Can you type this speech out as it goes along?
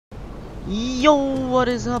Yo, what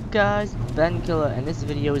is up, guys? Benkilla, and this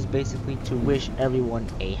video is basically to wish everyone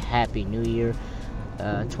a happy new year.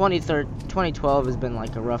 2012 has been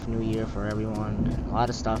like a rough new year for everyone, and a lot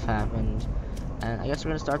of stuff happened, and I guess we're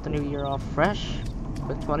gonna start the new year off fresh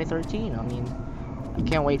with 2013. I mean, I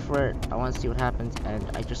can't wait for it. I want to see what happens, and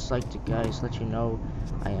I just like to, guys, let you know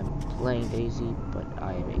I am playing DayZ, but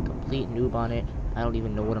I am a complete noob on it. I don't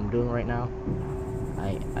even know what I'm doing right now.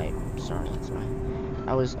 Sorry, that's my.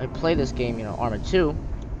 I play this game, you know, Arma 2,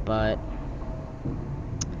 but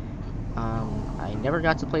I never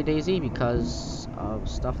got to play DayZ because of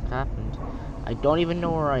stuff that happened. I don't even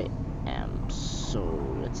know where I am, so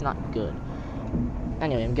it's not good.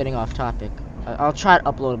 Anyway, I'm getting off topic. I'll try to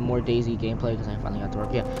upload more DayZ gameplay because I finally got to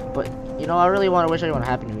work. Yeah, but you know, I really want to wish everyone a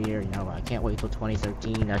happy new year. You know, I can't wait till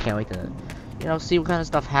 2013. I can't wait to, you know, see what kind of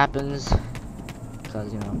stuff happens.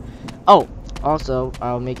 Because, you know, oh, also,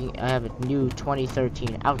 I have a new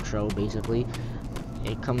 2013 outro. Basically,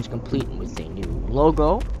 it comes complete with a new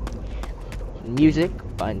logo, music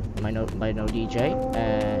by no DJ,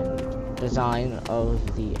 and design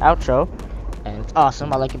of the outro, and it's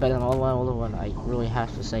awesome. I like it better than the older one. I really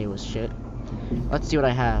have to say it was shit. Let's see what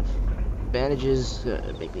I have. Bandages,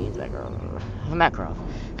 big beans, macro.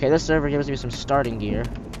 Okay, this server gives me some starting gear.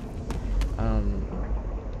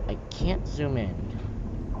 I can't zoom in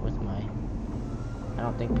with my. I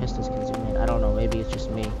don't think pistols can zoom in. I don't know. Maybe it's just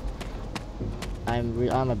me. I'm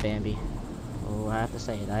a Bambi. Oh, I have to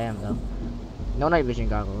say it. I am though. No night vision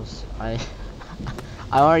goggles. I'm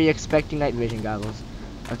already expecting night vision goggles.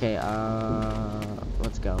 Okay.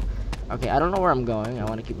 Let's go. Okay, I don't know where I'm going. I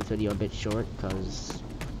want to keep the video a bit short because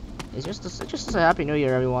it's just a happy new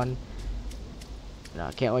year, everyone.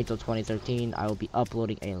 I can't wait till 2013. I will be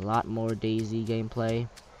uploading a lot more DayZ gameplay.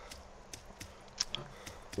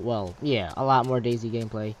 Well, yeah, a lot more DayZ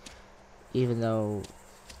gameplay, even though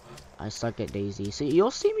I suck at DayZ. So you'll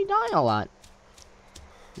see me dying a lot.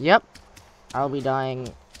 Yep, I'll be dying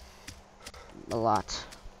a lot.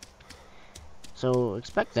 So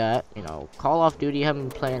expect that. You know, Call of Duty, haven't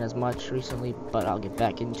been playing as much recently, but I'll get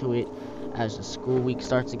back into it as the school week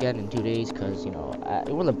starts again in 2 days. Cause you know,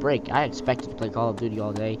 it was a break. I expected to play Call of Duty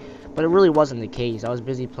all day, but it really wasn't the case. I was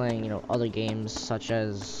busy playing, you know, other games such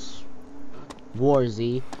as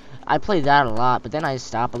DayZ. I played that a lot, but then I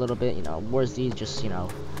stopped a little bit. You know, DayZ just, you know,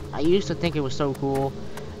 I used to think it was so cool,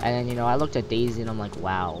 and then, you know, I looked at DayZ and I'm like,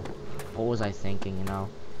 wow, what was I thinking? You know,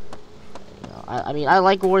 I mean, I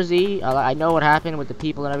like DayZ. I know what happened with the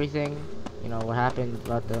people and everything. You know what happened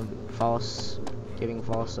about them giving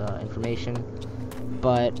false information,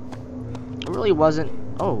 but it really wasn't.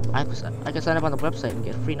 Oh, I can sign up on the website and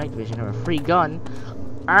get free night vision or a free gun.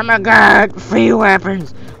 Oh my god, free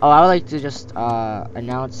weapons! Oh, I would like to just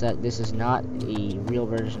announce that this is not a real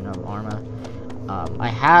version of Arma. I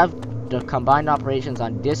have the combined operations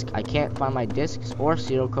on disc. I can't find my discs or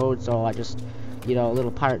serial code, so I just, you know, a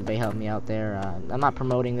little Pirate Bay helped me out there. I'm not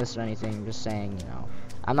promoting this or anything. I'm just saying, you know,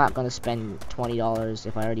 I'm not gonna spend $20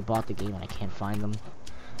 if I already bought the game and I can't find them.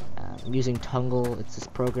 I'm using Tungle. It's this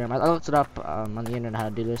program. I looked it up on the internet how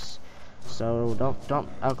to do this. So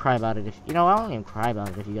I'll cry about it if, you know, I won't even cry about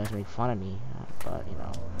it if you guys make fun of me, but, you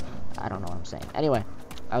know, I don't know what I'm saying. Anyway,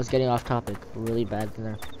 I was getting off topic really bad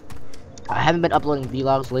there. I haven't been uploading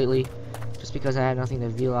vlogs lately, just because I have nothing to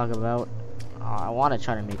vlog about. I want to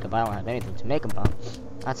try to make them, but I don't have anything to make them about.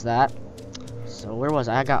 That's that. So where was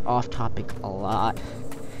I? I got off topic a lot.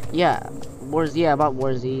 Yeah, about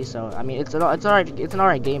DayZ. So I mean, it's an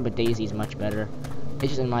alright game, but DayZ is much better. It's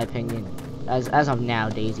just in my opinion. As of now,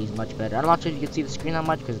 DayZ is much better. I'm not sure if you can see the screen that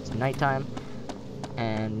much because it's nighttime,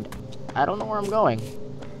 and I don't know where I'm going.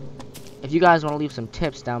 If you guys want to leave some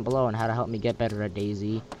tips down below on how to help me get better at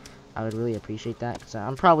DayZ, I would really appreciate that. Cause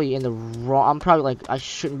I'm probably in the wrong. I'm probably like, I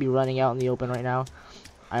shouldn't be running out in the open right now.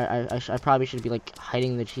 I probably should be like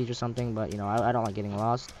hiding the cheese or something. But you know, I don't like getting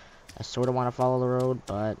lost. I sort of want to follow the road,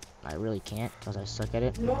 but I really can't because I suck at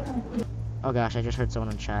it. Oh gosh, I just heard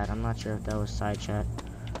someone in chat. I'm not sure if that was side chat.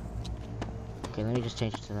 Okay, let me just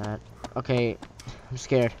change it to that. Okay, I'm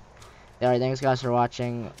scared. Alright, thanks guys for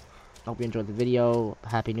watching. Hope you enjoyed the video.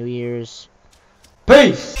 Happy New Year's.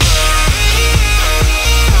 Peace!